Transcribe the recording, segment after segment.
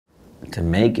to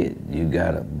make it, you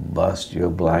gotta bust your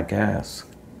black ass.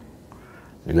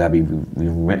 You gotta be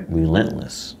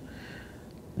relentless.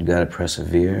 You gotta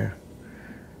persevere.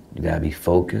 You gotta be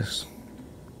focused.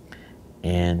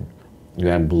 And you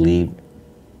gotta believe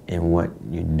in what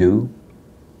you do,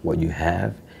 what you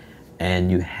have,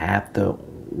 and you have to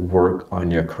work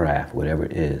on your craft, whatever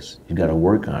it is. You gotta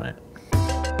work on it.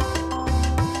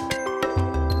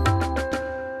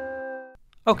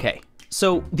 Okay,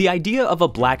 so the idea of a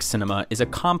black cinema is a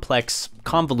complex,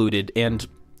 convoluted, and,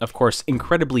 of course,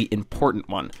 incredibly important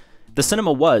one. The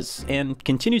cinema was, and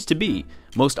continues to be,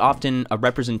 most often a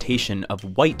representation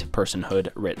of white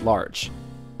personhood writ large.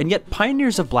 And yet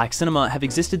pioneers of black cinema have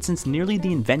existed since nearly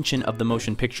the invention of the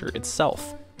motion picture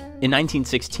itself. In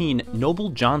 1916, Noble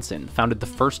Johnson founded the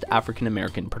first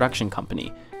African-American production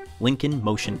company, Lincoln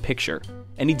Motion Picture,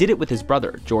 and he did it with his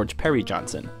brother, George Perry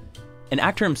Johnson. An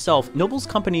actor himself, Noble's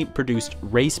company produced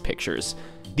race pictures.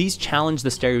 These challenged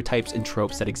the stereotypes and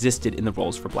tropes that existed in the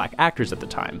roles for black actors at the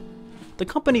time. The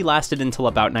company lasted until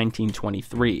about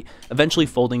 1923, eventually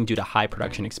folding due to high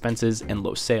production expenses and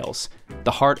low sales.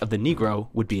 The Heart of the Negro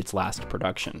would be its last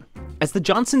production. As the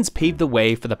Johnsons paved the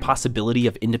way for the possibility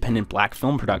of independent black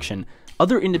film production,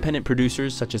 other independent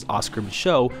producers such as Oscar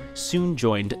Micheaux soon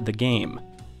joined the game.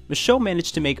 Micheaux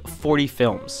managed to make 40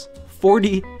 films.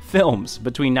 40 films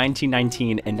between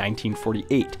 1919 and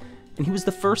 1948, and he was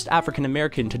the first African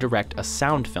American to direct a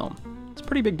sound film. It's a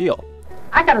pretty big deal.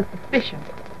 I got a suspicion.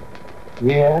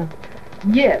 Yeah?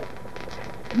 Yes.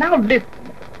 Now listen.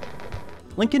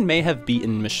 Lincoln may have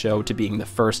beaten Micheaux to being the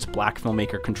first black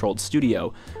filmmaker-controlled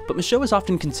studio, but Micheaux is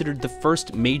often considered the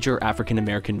first major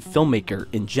African-American filmmaker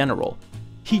in general.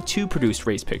 He too produced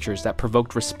race pictures that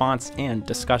provoked response and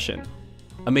discussion.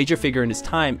 A major figure in his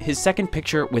time, his second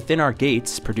picture, Within Our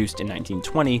Gates, produced in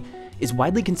 1920, is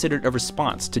widely considered a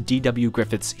response to D.W.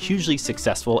 Griffith's hugely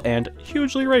successful and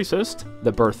hugely racist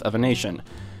The Birth of a Nation,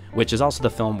 which is also the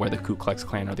film where the Ku Klux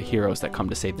Klan are the heroes that come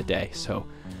to save the day, so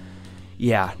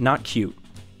yeah, not cute.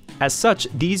 As such,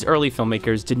 these early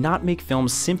filmmakers did not make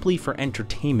films simply for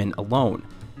entertainment alone.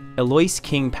 Eloise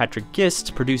King Patrick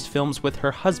Gist produced films with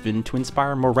her husband to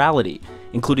inspire morality,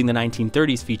 including the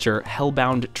 1930s feature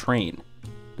Hellbound Train.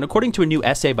 And according to a new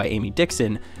essay by Amy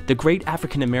Dixon, the great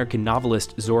African-American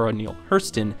novelist Zora Neale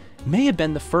Hurston may have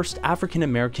been the first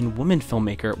African-American woman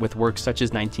filmmaker with works such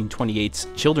as 1928's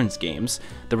Children's Games,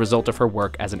 the result of her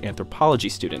work as an anthropology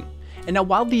student. And now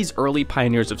while these early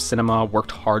pioneers of cinema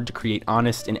worked hard to create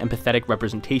honest and empathetic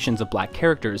representations of black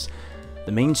characters,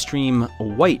 the mainstream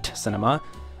white cinema,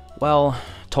 well,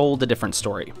 told a different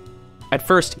story. At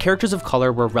first, characters of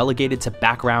color were relegated to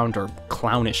background or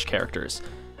clownish characters.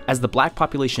 As the black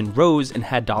population rose and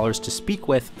had dollars to speak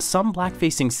with, some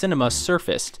black-facing cinema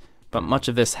surfaced, but much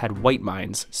of this had white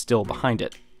minds still behind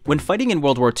it. When fighting in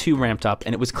World War II ramped up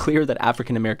and it was clear that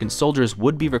African-American soldiers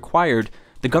would be required,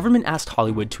 the government asked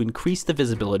Hollywood to increase the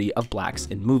visibility of blacks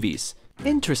in movies.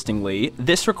 Interestingly,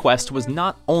 this request was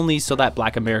not only so that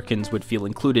black Americans would feel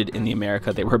included in the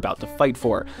America they were about to fight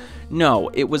for. No,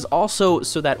 it was also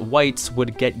so that whites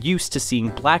would get used to seeing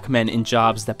black men in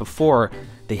jobs that before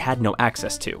they had no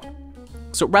access to.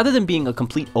 So rather than being a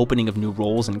complete opening of new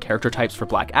roles and character types for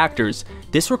black actors,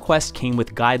 this request came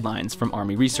with guidelines from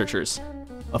Army researchers.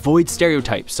 Avoid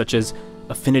stereotypes such as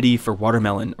affinity for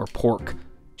watermelon or pork.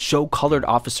 Show colored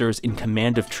officers in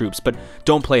command of troops, but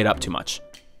don't play it up too much.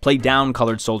 Play down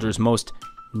colored soldiers most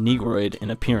negroid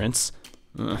in appearance.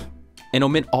 And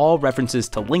omit all references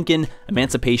to Lincoln,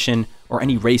 emancipation, or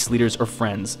any race leaders or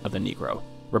friends of the Negro.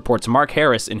 Reports Mark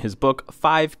Harris in his book,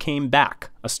 Five Came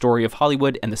Back, A Story of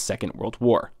Hollywood and the Second World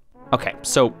War. Okay,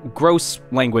 so gross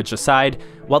language aside,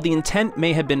 while the intent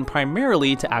may have been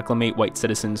primarily to acclimate white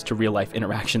citizens to real-life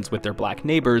interactions with their black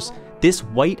neighbors, this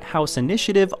White House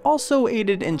initiative also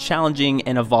aided in challenging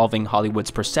and evolving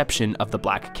Hollywood's perception of the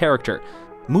black character,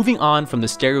 moving on from the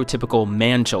stereotypical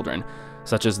man-children,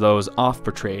 such as those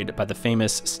oft-portrayed by the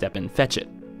famous Stepin Fetchit.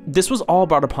 This was all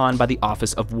brought upon by the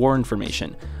Office of War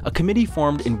Information, a committee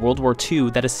formed in World War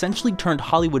II that essentially turned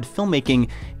Hollywood filmmaking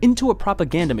into a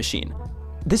propaganda machine.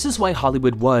 This is why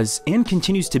Hollywood was, and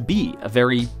continues to be, a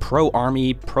very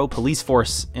pro-army, pro-police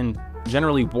force, and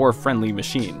generally war-friendly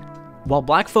machine. While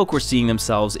black folk were seeing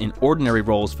themselves in ordinary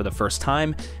roles for the first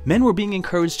time, men were being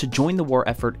encouraged to join the war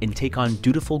effort and take on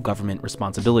dutiful government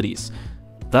responsibilities.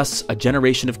 Thus, a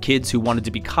generation of kids who wanted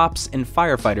to be cops and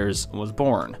firefighters was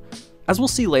born. As we'll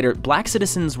see later, black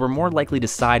citizens were more likely to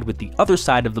side with the other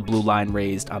side of the blue line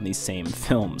raised on these same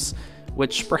films,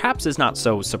 which perhaps is not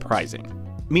so surprising.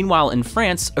 Meanwhile, in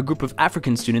France, a group of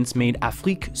African students made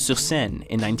Afrique sur Scène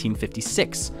in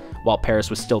 1956, while Paris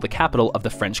was still the capital of the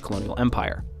French colonial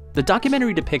empire. The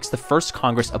documentary depicts the first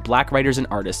Congress of Black writers and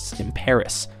artists in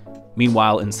Paris.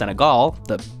 Meanwhile, in Senegal,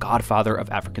 the godfather of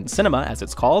African cinema, as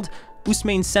it's called,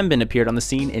 Ousmane Sembène appeared on the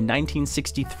scene in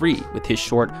 1963 with his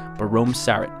short Borom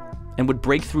Saret, and would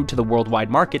break through to the worldwide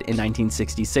market in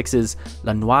 1966's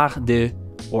La Noire de,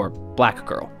 or Black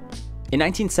Girl. In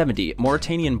 1970,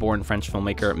 Mauritanian-born French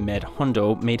filmmaker Med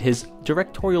Hondo made his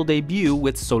directorial debut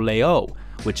with Soleil,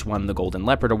 which won the Golden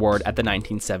Leopard Award at the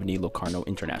 1970 Locarno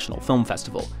International Film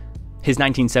Festival. His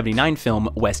 1979 film,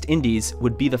 West Indies,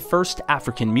 would be the first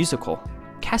African musical.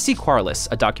 Cassie Quarles,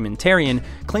 a documentarian,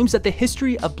 claims that the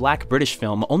history of Black British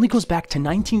film only goes back to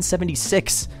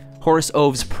 1976. Horace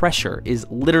Ove's Pressure is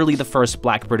literally the first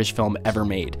Black British film ever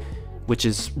made, which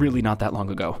is really not that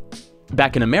long ago.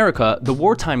 Back in America, the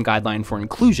wartime guideline for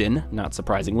inclusion, not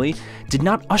surprisingly, did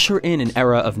not usher in an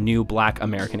era of new Black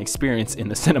American experience in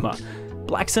the cinema.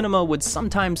 Black cinema would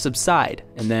sometimes subside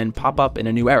and then pop up in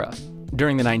a new era.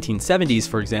 During the 1970s,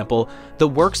 for example, the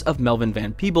works of Melvin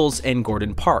Van Peebles and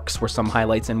Gordon Parks were some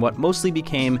highlights in what mostly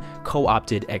became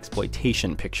co-opted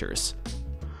exploitation pictures.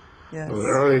 Yes. The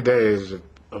early days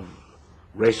of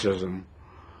racism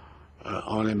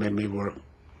only made me work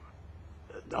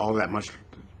all that much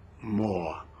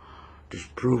more to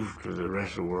prove to the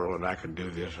rest of the world that I could do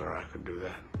this or I could do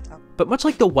that. But much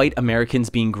like the white Americans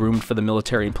being groomed for the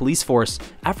military and police force,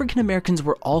 African Americans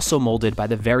were also molded by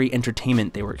the very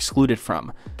entertainment they were excluded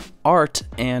from. Art,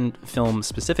 and film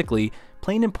specifically,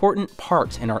 play an important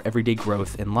part in our everyday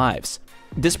growth and lives.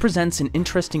 This presents an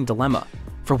interesting dilemma.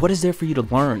 For what is there for you to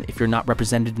learn if you're not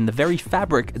represented in the very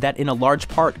fabric that in a large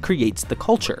part creates the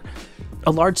culture?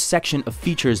 A large section of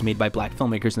features made by Black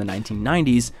filmmakers in the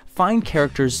 1990s find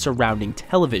characters surrounding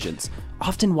televisions,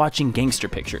 often watching gangster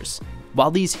pictures. While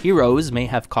these heroes may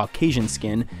have Caucasian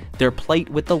skin, their plight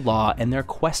with the law and their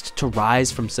quest to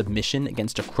rise from submission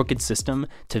against a crooked system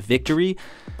to victory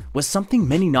was something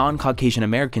many non-Caucasian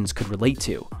Americans could relate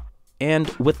to. And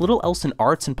with little else in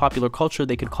arts and popular culture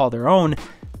they could call their own,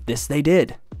 this they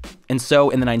did. And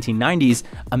so in the 1990s,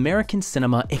 American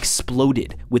cinema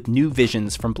exploded with new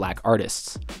visions from Black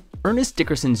artists. Ernest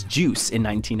Dickerson's Juice in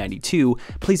 1992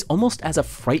 plays almost as a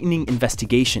frightening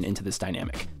investigation into this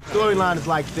dynamic. Storyline is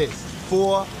like this: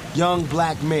 4 young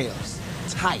Black males,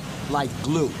 tight like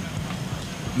glue.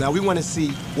 Now we want to see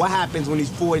what happens when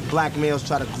these 4 Black males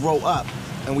try to grow up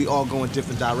and we all go in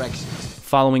different directions.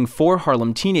 Following 4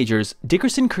 Harlem teenagers,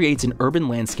 Dickerson creates an urban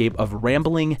landscape of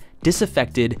rambling,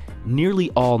 disaffected, nearly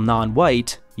all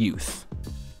non-white youth.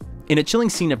 In a chilling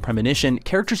scene of premonition,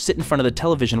 characters sit in front of the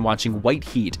television watching White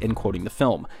Heat and quoting the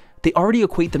film. They already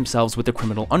equate themselves with the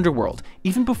criminal underworld,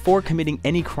 even before committing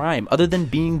any crime other than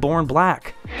being born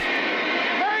Black.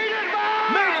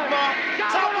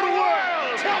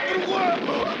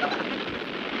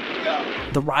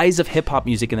 The rise of hip-hop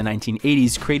music in the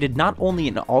 1980s created not only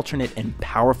an alternate and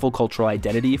powerful cultural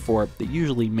identity for the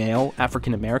usually male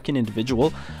African-American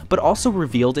individual, but also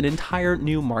revealed an entire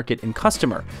new market and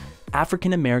customer: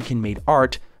 African-American made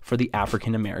art for the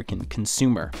African-American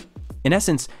consumer. In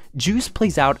essence, Juice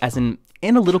plays out as an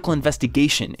analytical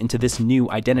investigation into this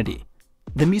new identity.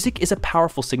 The music is a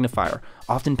powerful signifier,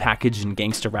 often packaged in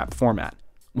gangster rap format.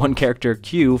 One character,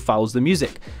 Q, follows the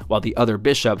music, while the other,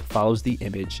 Bishop, follows the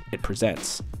image it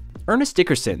presents. Ernest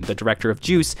Dickerson, the director of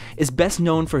Juice, is best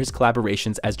known for his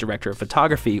collaborations as director of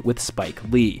photography with Spike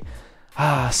Lee.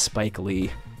 Ah, Spike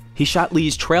Lee. He shot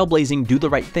Lee's trailblazing Do the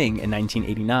Right Thing in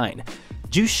 1989.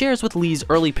 Juice shares with Lee's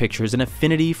early pictures an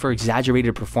affinity for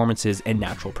exaggerated performances and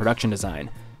natural production design.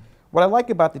 What I like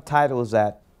about the title is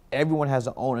that everyone has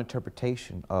their own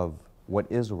interpretation of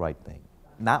what is the right thing.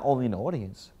 Not only in the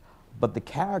audience, but the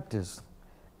characters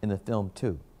in the film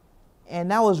too. And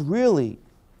that was really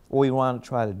what we wanted to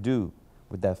try to do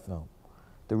with that film,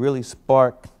 to really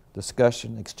spark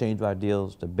discussion, exchange of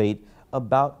ideas, debate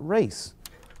about race.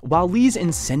 While Lee's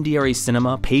incendiary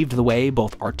cinema paved the way,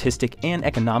 both artistic and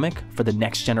economic, for the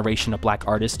next generation of Black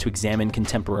artists to examine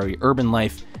contemporary urban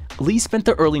life, Lee spent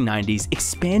the early 90s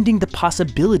expanding the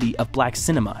possibility of Black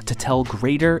cinema to tell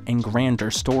greater and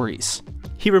grander stories.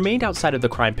 He remained outside of the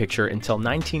crime picture until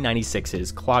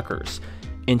 1996's Clockers.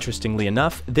 Interestingly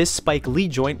enough, this Spike Lee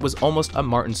joint was almost a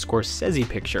Martin Scorsese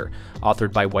picture,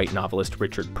 authored by white novelist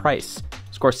Richard Price.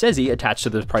 Scorsese, attached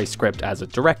to the Price script as a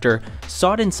director,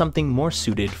 saw it in something more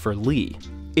suited for Lee.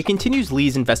 It continues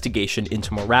Lee's investigation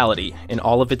into morality in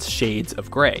all of its shades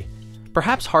of gray.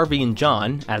 Perhaps Harvey and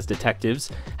John, as detectives,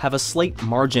 have a slight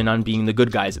margin on being the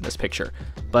good guys in this picture,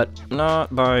 but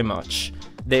not by much.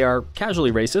 They are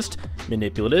casually racist,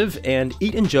 manipulative, and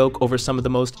eat and joke over some of the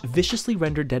most viciously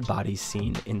rendered dead bodies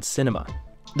seen in cinema.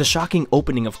 The shocking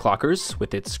opening of Clockers,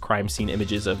 with its crime scene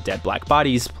images of dead black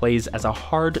bodies, plays as a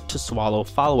hard-to-swallow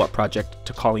follow-up project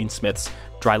to Colleen Smith's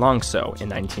Dry Long So in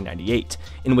 1998,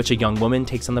 in which a young woman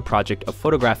takes on the project of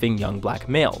photographing young black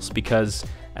males because,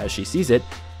 as she sees it,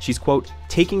 she's, quote,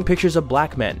 taking pictures of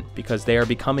black men because they are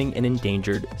becoming an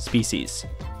endangered species.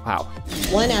 Wow.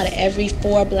 1 out of every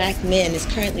 4 black men is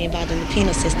currently involved in the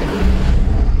penal system.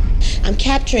 I'm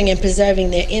capturing and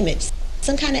preserving their image,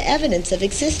 some kind of evidence of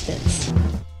existence.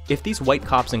 If these white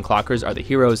cops and clockers are the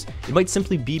heroes, it might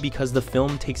simply be because the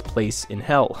film takes place in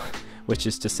hell, which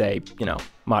is to say,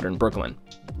 modern Brooklyn.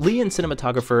 Lee and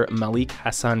cinematographer Malik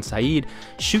Hassan Saeed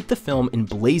shoot the film in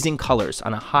blazing colors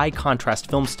on a high-contrast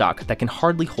film stock that can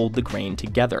hardly hold the grain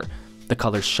together. The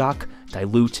colors shock,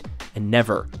 dilute, and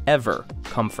never, ever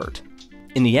comfort.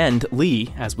 In the end,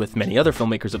 Lee, as with many other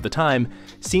filmmakers of the time,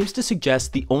 seems to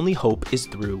suggest the only hope is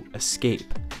through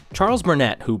escape. Charles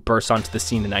Burnett, who burst onto the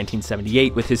scene in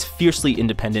 1978 with his fiercely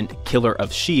independent Killer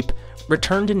of Sheep,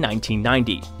 returned in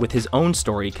 1990 with his own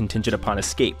story contingent upon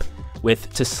escape,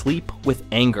 with To Sleep with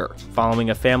Anger, following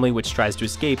a family which tries to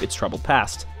escape its troubled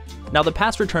past. Now, the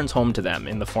past returns home to them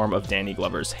in the form of Danny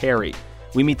Glover's Harry.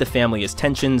 We meet the family as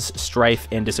tensions, strife,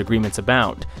 and disagreements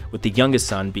abound, with the youngest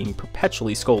son being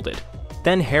perpetually scolded.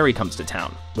 Then Harry comes to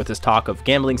town, with his talk of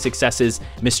gambling successes,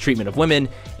 mistreatment of women,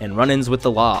 and run-ins with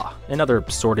the law, and other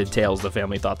sordid tales the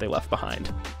family thought they left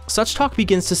behind. Such talk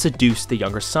begins to seduce the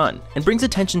younger son, and brings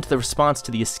attention to the response to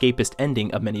the escapist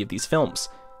ending of many of these films.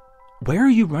 Where are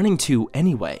you running to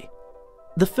anyway?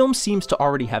 The film seems to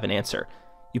already have an answer.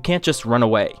 You can't just run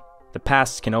away. The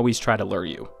past can always try to lure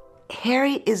you.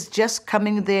 Harry is just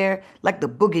coming there like the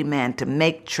boogeyman to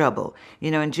make trouble.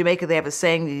 In Jamaica they have a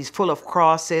saying that he's full of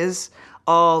crosses.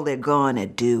 All they're gonna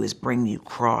do is bring you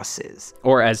crosses.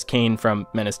 Or as Kane from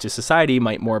Menace to Society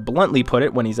might more bluntly put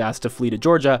it when he's asked to flee to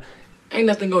Georgia, ain't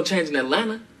nothing gonna change in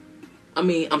Atlanta.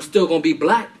 I'm still gonna be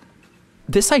black.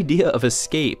 This idea of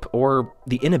escape, or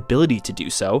the inability to do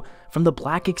so, from the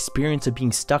black experience of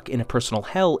being stuck in a personal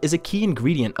hell is a key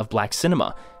ingredient of black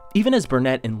cinema, even as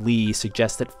Burnett and Lee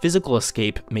suggest that physical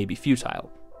escape may be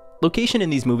futile. Location in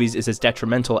these movies is as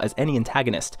detrimental as any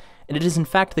antagonist, and it is in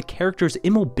fact the character's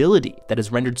immobility that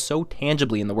is rendered so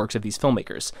tangibly in the works of these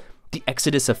filmmakers. The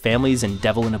exodus of families in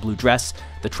Devil in a Blue Dress,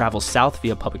 the travel south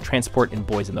via public transport in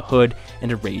Boys in the Hood,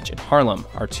 and A Rage in Harlem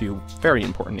are 2 very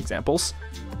important examples.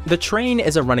 The train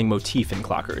is a running motif in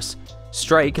Clockers.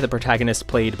 Strike, the protagonist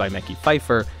played by Mekhi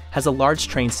Phifer, has a large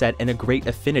train set and a great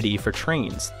affinity for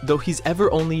trains, though he's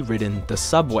ever only ridden the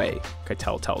subway,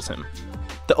 Keitel tells him.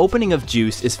 The opening of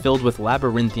Juice is filled with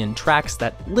labyrinthian tracks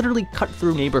that literally cut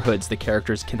through neighborhoods the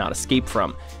characters cannot escape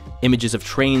from. Images of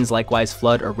trains likewise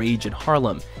flood A Rage in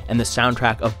Harlem, and the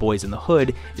soundtrack of Boys in the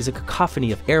Hood is a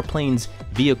cacophony of airplanes,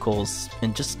 vehicles,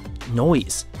 and just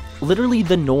noise. Literally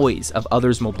the noise of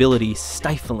others' mobility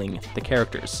stifling the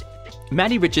characters.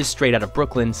 Matty Rich's Straight Outta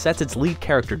Brooklyn sets its lead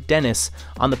character Dennis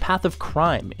on the path of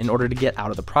crime in order to get out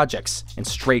of the projects and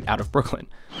straight out of Brooklyn.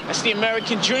 That's the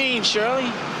American dream,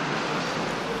 Shirley.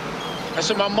 That's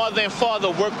what my mother and father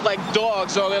worked like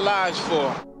dogs all their lives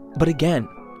for. But again,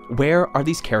 where are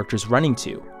these characters running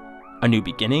to? A new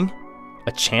beginning?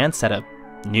 A chance at a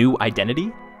new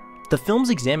identity? The films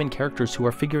examine characters who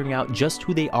are figuring out just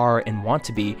who they are and want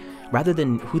to be, rather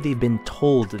than who they've been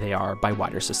told they are by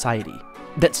wider society.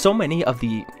 That so many of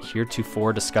the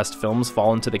heretofore discussed films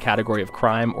fall into the category of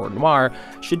crime or noir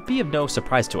should be of no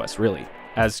surprise to us, really.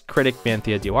 As critic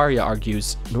Manthia Diwaria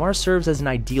argues, noir serves as an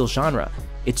ideal genre,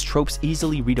 its tropes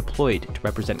easily redeployed to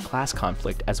represent class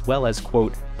conflict as well as,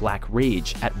 quote, black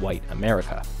rage at white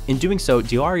America. In doing so,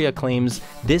 Diwaria claims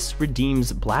this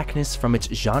redeems blackness from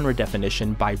its genre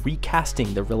definition by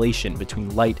recasting the relation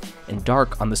between light and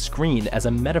dark on the screen as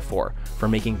a metaphor for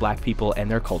making black people and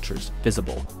their cultures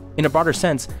visible. In a broader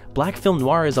sense, black film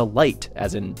noir is a light,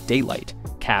 as in daylight,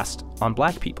 cast on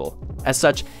black people. As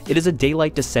such, it is a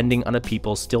daylight descending on a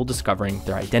people still discovering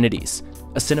their identities,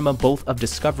 a cinema both of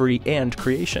discovery and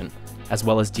creation, as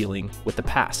well as dealing with the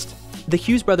past. The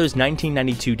Hughes brothers'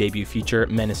 1992 debut feature,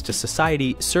 Menace to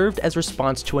Society, served as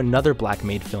response to another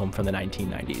black-made film from the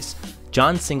 1990s,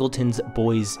 John Singleton's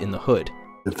Boys in the Hood.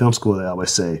 In film school, they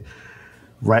always say,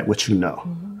 write what you know.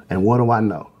 And what do I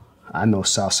know? I know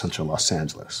South Central Los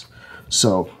Angeles.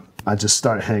 So I just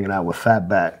started hanging out with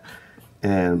Fatback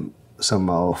and some of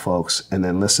my old folks, and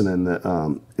then listening to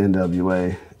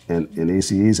NWA and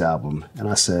Eazy-E's album, and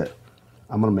I said,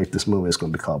 I'm gonna make this movie, it's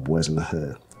gonna be called Boys in the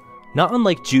Hood. Not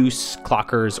unlike Juice,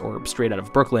 Clockers, or Straight Outta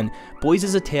Brooklyn, Boys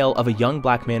is a tale of a young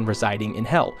black man residing in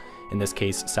hell, in this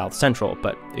case South Central,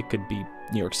 but it could be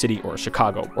New York City or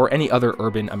Chicago, or any other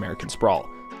urban American sprawl.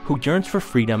 who yearns for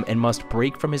freedom and must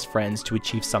break from his friends to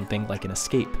achieve something like an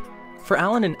escape. For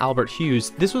Alan and Albert Hughes,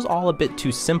 this was all a bit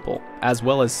too simple, as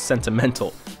well as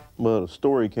sentimental. Well, the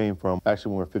story came from,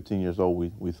 actually when we were 15 years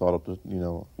old, we thought of, we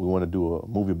want to do a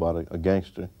movie about a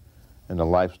gangster and the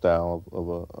lifestyle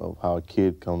of how a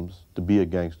kid comes to be a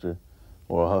gangster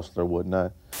or a hustler or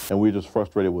whatnot. And we were just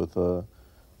frustrated with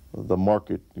the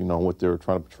market, what they were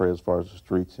trying to portray as far as the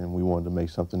streets, and we wanted to make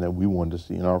something that we wanted to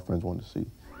see and our friends wanted to see.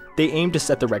 They aimed to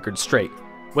set the record straight.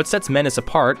 What sets Menace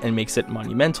apart and makes it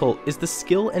monumental is the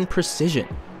skill and precision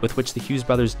with which the Hughes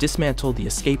brothers dismantle the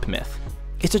escape myth.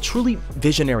 It's a truly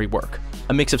visionary work,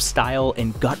 a mix of style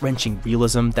and gut-wrenching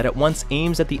realism that at once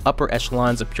aims at the upper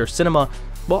echelons of pure cinema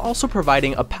while also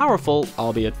providing a powerful,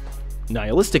 albeit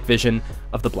nihilistic vision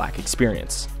of the Black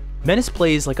experience. Menace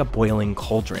plays like a boiling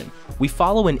cauldron. We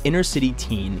follow an inner-city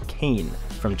teen, Kane,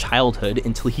 from childhood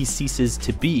until he ceases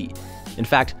to be. In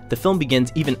fact, the film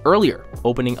begins even earlier,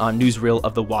 opening on newsreel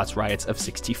of the Watts riots of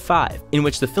 '65, in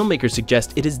which the filmmakers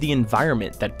suggest it is the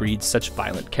environment that breeds such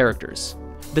violent characters.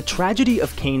 The tragedy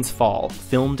of Kane's fall,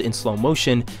 filmed in slow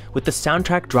motion, with the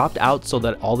soundtrack dropped out so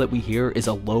that all that we hear is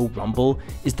a low rumble,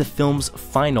 is the film's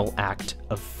final act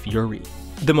of fury.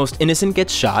 The most innocent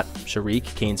gets shot, Sharik,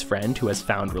 Kane's friend who has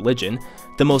found religion.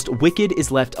 The most wicked is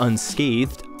left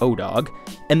unscathed, O-Dog,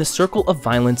 and the circle of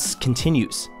violence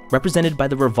continues, represented by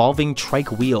the revolving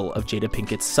trike wheel of Jada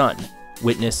Pinkett's son,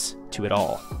 witness to it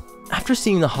all. After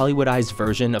seeing the Hollywoodized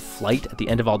version of Flight at the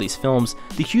end of all these films,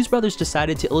 the Hughes brothers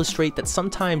decided to illustrate that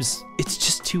sometimes it's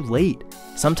just too late.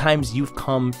 Sometimes you've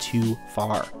come too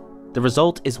far. The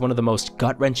result is one of the most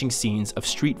gut-wrenching scenes of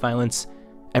street violence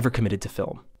ever committed to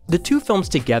film. The two films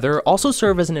together also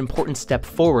serve as an important step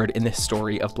forward in the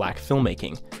story of Black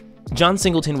filmmaking. John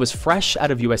Singleton was fresh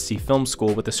out of USC Film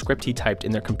School with a script he typed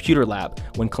in their computer lab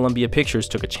when Columbia Pictures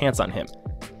took a chance on him.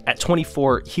 At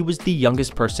 24, he was the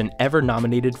youngest person ever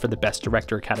nominated for the Best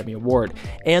Director Academy Award,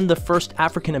 and the first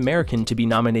African American to be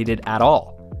nominated at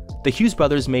all. The Hughes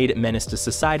brothers made Menace to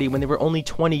Society when they were only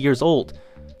 20 years old.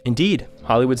 Indeed,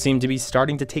 Hollywood seemed to be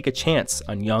starting to take a chance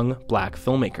on young Black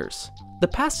filmmakers. The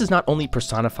past is not only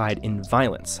personified in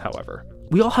violence, however.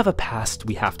 We all have a past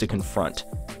we have to confront.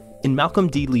 In Malcolm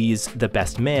D. Lee's The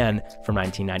Best Man from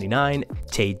 1999,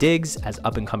 Taye Diggs, as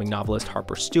up-and-coming novelist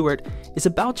Harper Stewart, is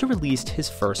about to release his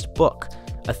first book,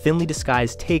 a thinly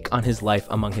disguised take on his life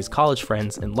among his college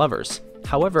friends and lovers.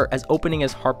 However, as opening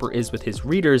as Harper is with his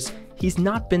readers, he's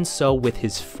not been so with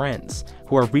his friends,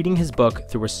 who are reading his book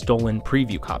through a stolen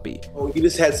preview copy. Oh, you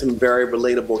just had some very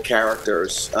relatable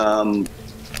characters.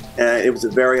 It was a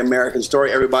very American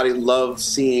story. Everybody loves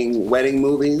seeing wedding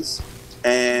movies.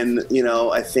 And,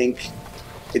 I think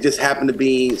it just happened to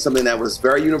be something that was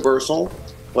very universal,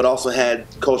 but also had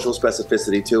cultural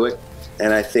specificity to it.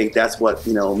 And I think that's what,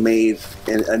 made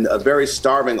a very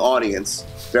starving audience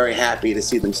very happy to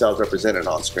see themselves represented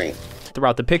on screen.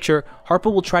 Throughout the picture, Harper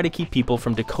will try to keep people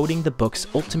from decoding the book's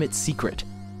ultimate secret,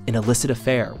 an illicit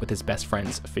affair with his best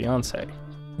friend's fiancée.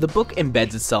 The book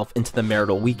embeds itself into the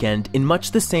marital weekend in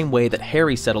much the same way that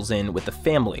Harry settles in with the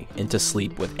family into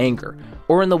Sleep with Anger,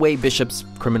 or in the way Bishop's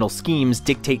criminal schemes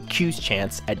dictate Q's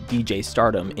chance at DJ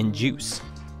stardom in Juice.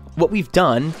 What we've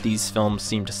done, these films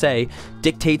seem to say,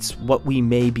 dictates what we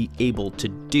may be able to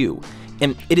do,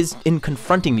 and it is in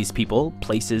confronting these people,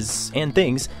 places, and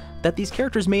things that these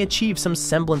characters may achieve some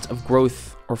semblance of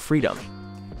growth or freedom.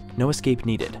 No escape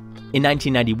needed. In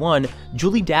 1991,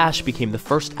 Julie Dash became the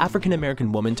first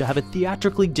African-American woman to have a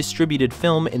theatrically distributed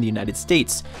film in the United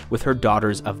States with her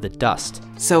Daughters of the Dust.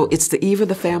 So it's the eve of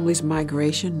the family's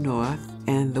migration north,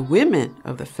 and the women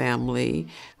of the family,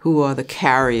 who are the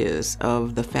carriers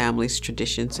of the family's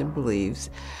traditions and beliefs,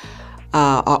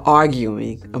 are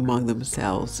arguing among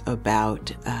themselves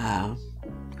about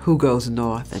who goes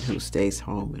north and who stays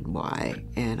home and why.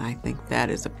 And I think that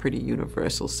is a pretty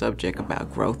universal subject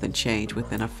about growth and change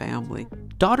within a family.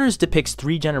 Daughters depicts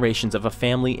 3 generations of a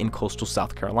family in coastal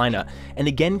South Carolina, and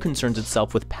again concerns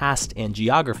itself with past and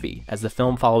geography, as the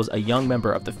film follows a young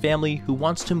member of the family who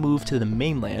wants to move to the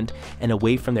mainland and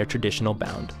away from their traditional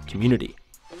bound community.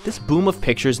 This boom of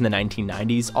pictures in the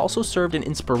 1990s also served an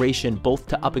inspiration both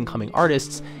to up-and-coming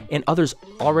artists and others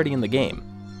already in the game.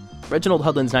 Reginald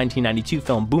Hudlin's 1992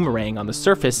 film Boomerang on the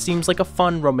surface seems like a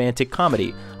fun romantic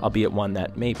comedy, albeit one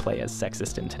that may play as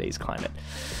sexist in today's climate.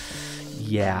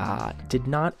 Yeah, did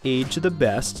not age the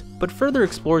best, but further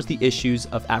explores the issues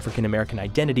of African-American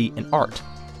identity and art.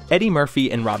 Eddie Murphy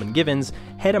and Robin Givens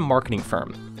head a marketing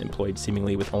firm, employed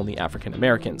seemingly with only African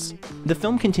Americans. The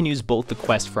film continues both the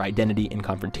quest for identity and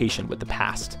confrontation with the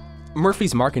past.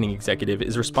 Murphy's marketing executive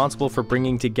is responsible for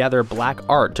bringing together black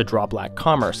art to draw black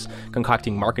commerce,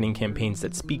 concocting marketing campaigns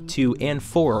that speak to and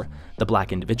for the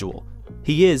black individual.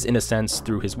 He is, in a sense,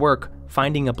 through his work,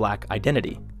 finding a black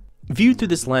identity. Viewed through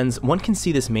this lens, one can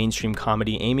see this mainstream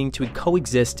comedy aiming to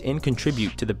coexist and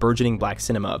contribute to the burgeoning black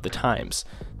cinema of the times.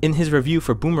 In his review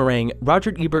for Boomerang,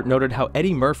 Roger Ebert noted how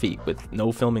Eddie Murphy, with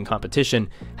no filming competition,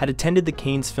 had attended the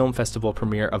Cannes Film Festival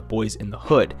premiere of Boys in the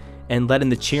Hood, and led in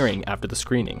the cheering after the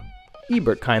screening.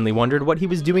 Ebert kindly wondered what he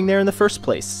was doing there in the first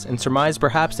place, and surmised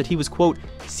perhaps that he was, quote,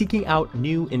 seeking out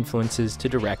new influences to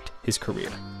direct his career.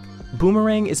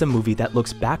 Boomerang is a movie that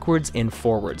looks backwards and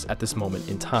forwards at this moment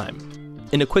in time.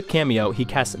 In a quick cameo, he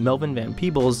casts Melvin Van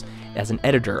Peebles as an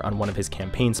editor on one of his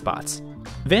campaign spots.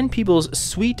 Van Peebles'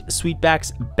 Sweet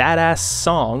Sweetback's badass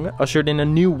song ushered in a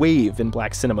new wave in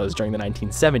black cinemas during the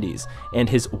 1970s, and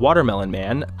his Watermelon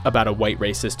Man, about a white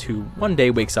racist who one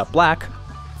day wakes up black,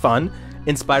 fun,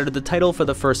 inspired the title for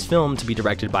the first film to be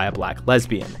directed by a black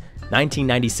lesbian,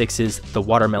 1996's The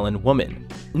Watermelon Woman.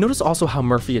 Notice also how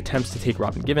Murphy attempts to take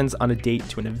Robin Givens on a date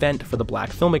to an event for the Black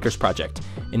Filmmakers Project,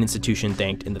 an institution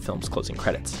thanked in the film's closing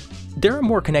credits. There are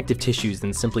more connective tissues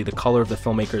than simply the color of the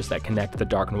filmmakers that connect the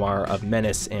dark noir of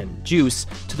Menace and Juice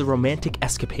to the romantic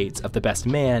escapades of The Best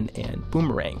Man and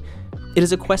Boomerang. It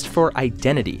is a quest for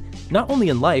identity, not only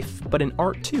in life, but in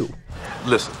art too.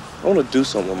 Listen, I want to do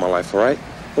something with my life, all right?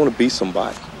 I want to be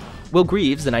somebody. Will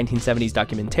Greaves, the 1970s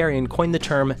documentarian, coined the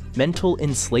term mental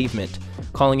enslavement,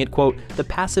 calling it, quote, the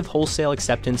passive wholesale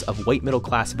acceptance of white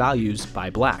middle-class values by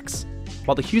blacks.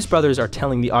 While the Hughes brothers are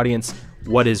telling the audience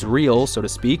what is real, so to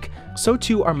speak, so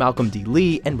too are Malcolm D.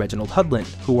 Lee and Reginald Hudlin,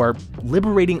 who are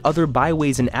liberating other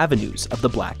byways and avenues of the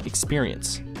black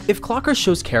experience. If Clocker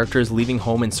shows characters leaving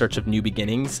home in search of new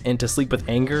beginnings, and To Sleep with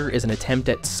Anger is an attempt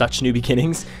at such new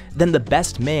beginnings, then The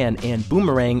Best Man and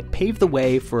Boomerang pave the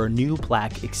way for a new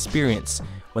black experience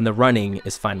when the running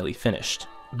is finally finished.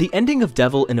 The ending of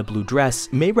Devil in a Blue Dress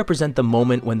may represent the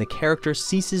moment when the character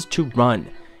ceases to run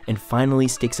and finally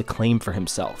stakes a claim for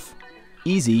himself.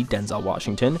 Easy, Denzel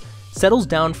Washington, settles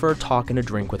down for a talk and a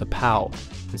drink with a pal,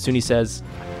 and soon he says,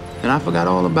 and I forgot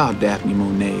all about Daphne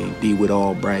Monet, DeWitt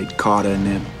Albright, Carter, and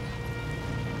them.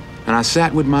 And I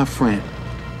sat with my friend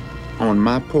on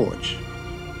my porch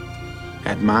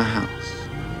at my house,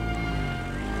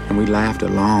 and we laughed a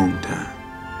long time.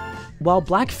 While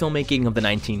black filmmaking of the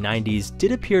 1990s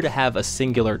did appear to have a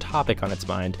singular topic on its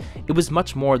mind, it was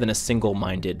much more than a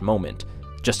single-minded moment.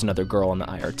 Just Another Girl on the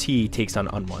IRT takes on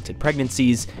unwanted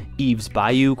pregnancies, Eve's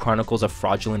Bayou chronicles a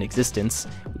fraudulent existence,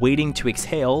 Waiting to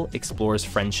Exhale explores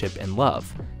friendship and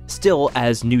love. Still,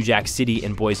 as New Jack City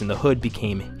and Boys in the Hood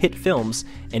became hit films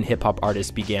and hip-hop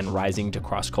artists began rising to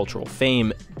cross-cultural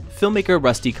fame, filmmaker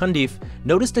Rusty Cundiff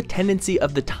noticed a tendency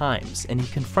of the times, and he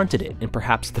confronted it in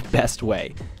perhaps the best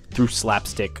way, through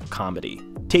slapstick comedy.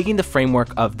 Taking the framework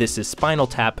of This Is Spinal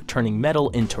Tap, turning metal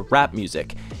into rap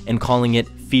music, and calling it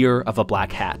Fear of a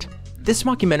Black Hat. This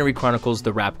mockumentary chronicles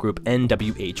the rap group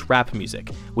NWH Rap Music,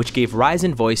 which gave rise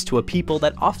and voice to a people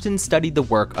that often studied the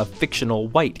work of fictional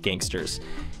white gangsters.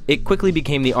 It quickly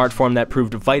became the art form that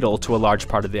proved vital to a large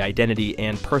part of the identity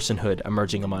and personhood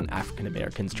emerging among African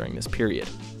Americans during this period.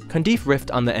 Cundiff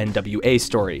riffed on the NWA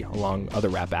story, along other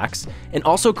rap acts, and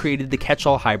also created the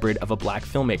catch-all hybrid of a black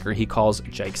filmmaker he calls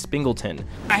Jake Spingleton.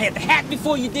 I had the hat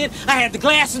before you did, I had the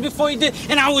glasses before you did,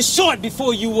 and I was short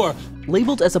before you were.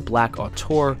 Labeled as a black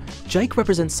auteur, Jake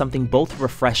represents something both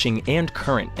refreshing and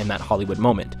current in that Hollywood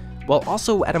moment, while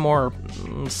also at a more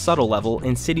subtle level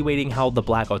insinuating how the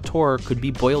black auteur could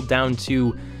be boiled down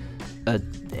to a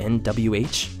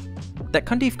NWH. That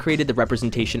Cundiff created the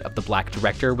representation of the black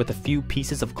director with a few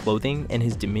pieces of clothing and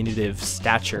his diminutive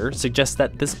stature suggests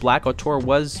that this black auteur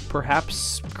was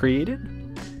perhaps created?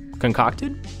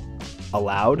 Concocted?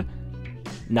 Allowed?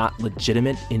 Not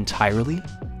legitimate entirely?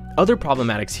 Other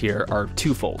problematics here are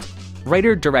twofold.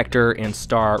 Writer, director, and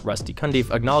star Rusty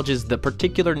Cundiff acknowledges the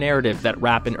particular narrative that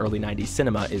rap in early 90s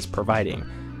cinema is providing.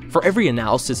 For every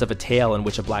analysis of a tale in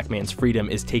which a black man's freedom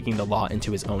is taking the law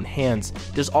into his own hands,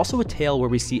 there's also a tale where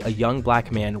we see a young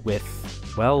black man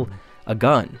with, well, a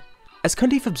gun. As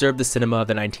Cundiff observed the cinema of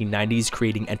the 1990s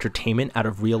creating entertainment out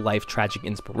of real-life tragic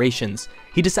inspirations,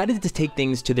 he decided to take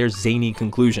things to their zany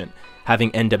conclusion,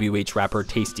 having NWH rapper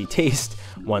Tasty Taste,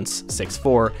 once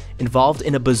 6'4", involved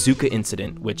in a bazooka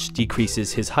incident which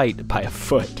decreases his height by a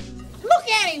foot. Look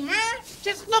at him, man!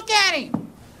 Just look at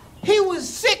him! He was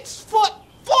 6'4"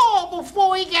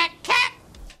 before he got capped!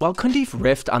 While Cundiff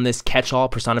riffed on this catch-all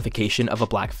personification of a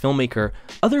black filmmaker,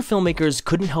 other filmmakers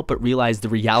couldn't help but realize the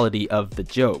reality of the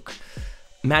joke.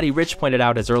 Matty Rich pointed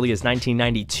out as early as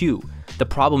 1992, the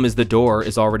problem is the door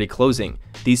is already closing.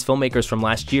 These filmmakers from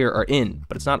last year are in,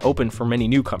 but it's not open for many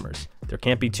newcomers. There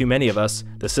can't be too many of us.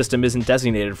 The system isn't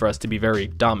designated for us to be very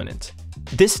dominant.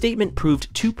 This statement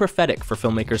proved too prophetic for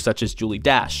filmmakers such as Julie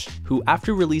Dash, who,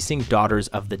 after releasing Daughters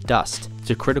of the Dust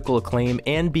to critical acclaim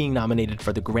and being nominated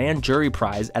for the Grand Jury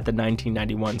Prize at the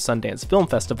 1991 Sundance Film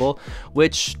Festival,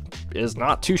 which is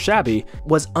not too shabby,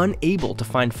 was unable to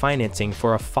find financing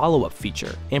for a follow-up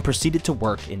feature and proceeded to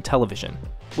work in television,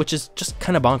 which is just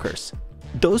kind of bonkers.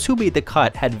 Those who made the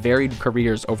cut had varied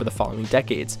careers over the following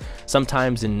decades,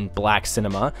 sometimes in black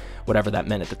cinema, whatever that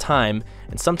meant at the time,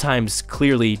 and sometimes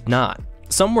clearly not.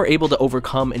 Some were able to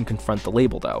overcome and confront the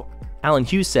label, though. Alan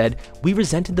Hughes said, "We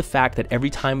resented the fact that every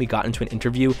time we got into an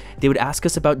interview, they would ask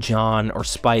us about John or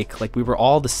Spike like we were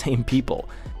all the same people.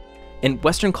 And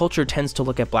Western culture tends to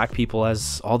look at black people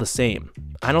as all the same.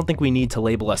 I don't think we need to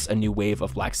label us a new wave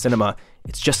of black cinema.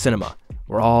 It's just cinema.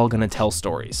 We're all gonna tell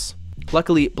stories."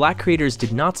 Luckily, black creators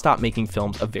did not stop making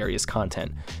films of various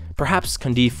content. Perhaps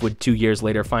Cunningham would 2 years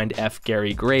later find F.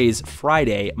 Gary Gray's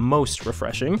Friday most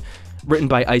refreshing. Written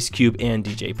by Ice Cube and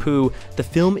DJ Pooh, the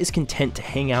film is content to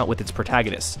hang out with its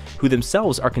protagonists, who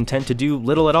themselves are content to do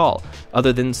little at all,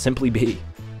 other than simply be.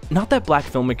 Not that black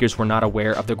filmmakers were not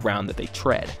aware of the ground that they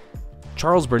tread.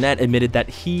 Charles Burnett admitted that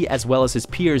he, as well as his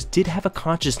peers, did have a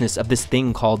consciousness of this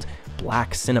thing called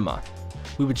black cinema.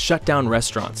 We would shut down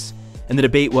restaurants, and the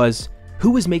debate was, who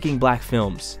was making black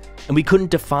films? And we couldn't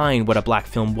define what a black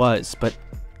film was, but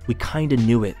we kinda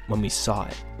knew it when we saw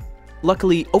it.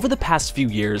 Luckily, over the past few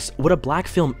years, what a black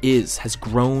film is has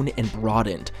grown and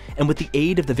broadened, and with the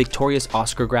aid of the victorious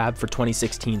Oscar grab for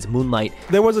 2016's Moonlight,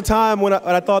 there was a time when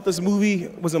I thought this movie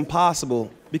was impossible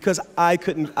because I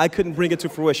couldn't bring it to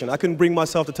fruition. I couldn't bring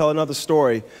myself to tell another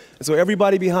story. And so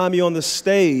everybody behind me on the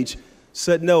stage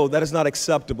said, no, that is not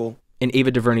acceptable. In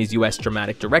Ava DuVernay's U.S.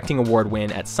 Dramatic Directing Award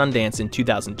win at Sundance in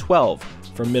 2012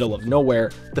 for Middle of Nowhere,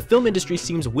 the film industry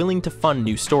seems willing to fund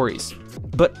new stories.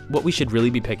 But what we should really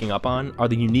be picking up on are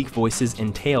the unique voices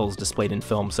and tales displayed in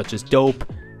films such as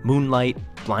Dope, Moonlight,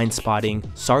 Blindspotting,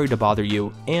 Sorry to Bother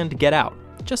You, and Get Out,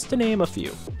 just to name a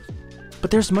few. But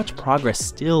there's much progress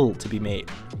still to be made.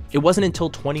 It wasn't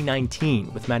until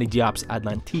 2019, with Mati Diop's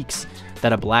Atlantiques,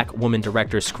 that a black woman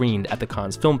director screened at the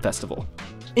Cannes Film Festival.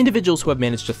 Individuals who have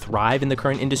managed to thrive in the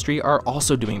current industry are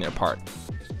also doing their part.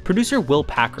 Producer Will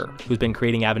Packer, who's been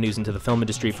creating avenues into the film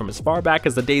industry from as far back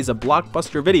as the days of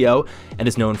Blockbuster Video, and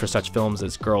is known for such films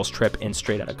as Girls Trip and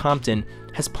Straight Outta Compton,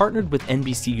 has partnered with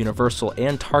NBC Universal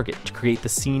and Target to create the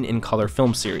Scene in Color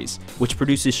film series, which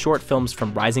produces short films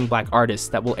from rising black artists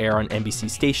that will air on NBC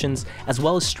stations, as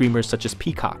well as streamers such as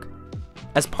Peacock.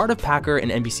 As part of Packer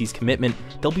and NBC's commitment,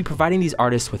 they'll be providing these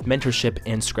artists with mentorship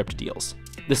and script deals.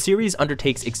 The series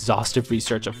undertakes exhaustive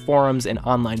research of forums and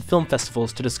online film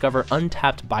festivals to discover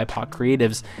untapped BIPOC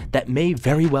creatives that may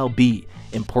very well be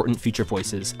important future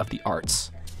voices of the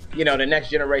arts. You know, the next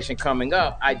generation coming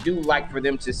up, I do like for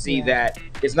them to see that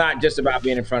it's not just about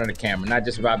being in front of the camera, not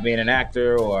just about being an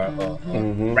actor or a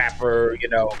rapper, you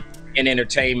know, in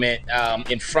entertainment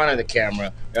in front of the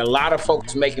camera. There are a lot of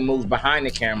folks making moves behind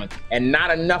the camera, and not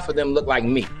enough of them look like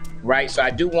me. Right, so I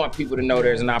do want people to know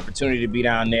there's an opportunity to be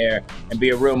down there and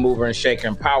be a real mover and shaker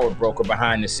and power broker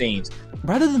behind the scenes.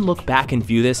 Rather than look back and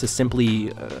view this as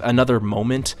simply another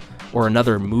moment or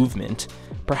another movement,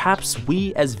 perhaps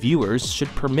we as viewers should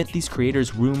permit these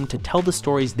creators room to tell the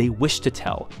stories they wish to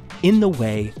tell in the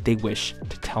way they wish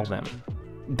to tell them.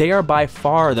 They are by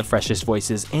far the freshest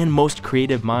voices and most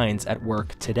creative minds at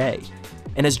work today.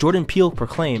 And as Jordan Peele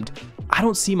proclaimed, I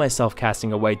don't see myself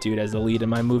casting a white dude as the lead in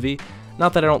my movie.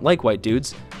 Not that I don't like white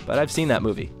dudes, but I've seen that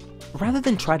movie. Rather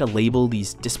than try to label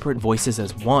these disparate voices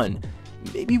as one,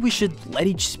 maybe we should let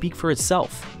each speak for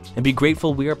itself and be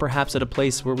grateful we are perhaps at a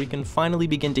place where we can finally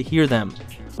begin to hear them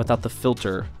without the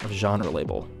filter of genre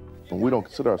label. We don't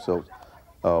consider ourselves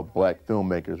black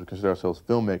filmmakers. We consider ourselves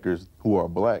filmmakers who are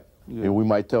black. Yeah. And we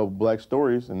might tell black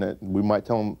stories and that we might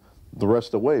tell them the rest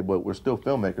of the way, but we're still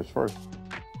filmmakers first.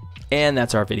 And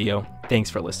that's our video. Thanks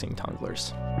for listening,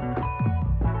 Tonglers.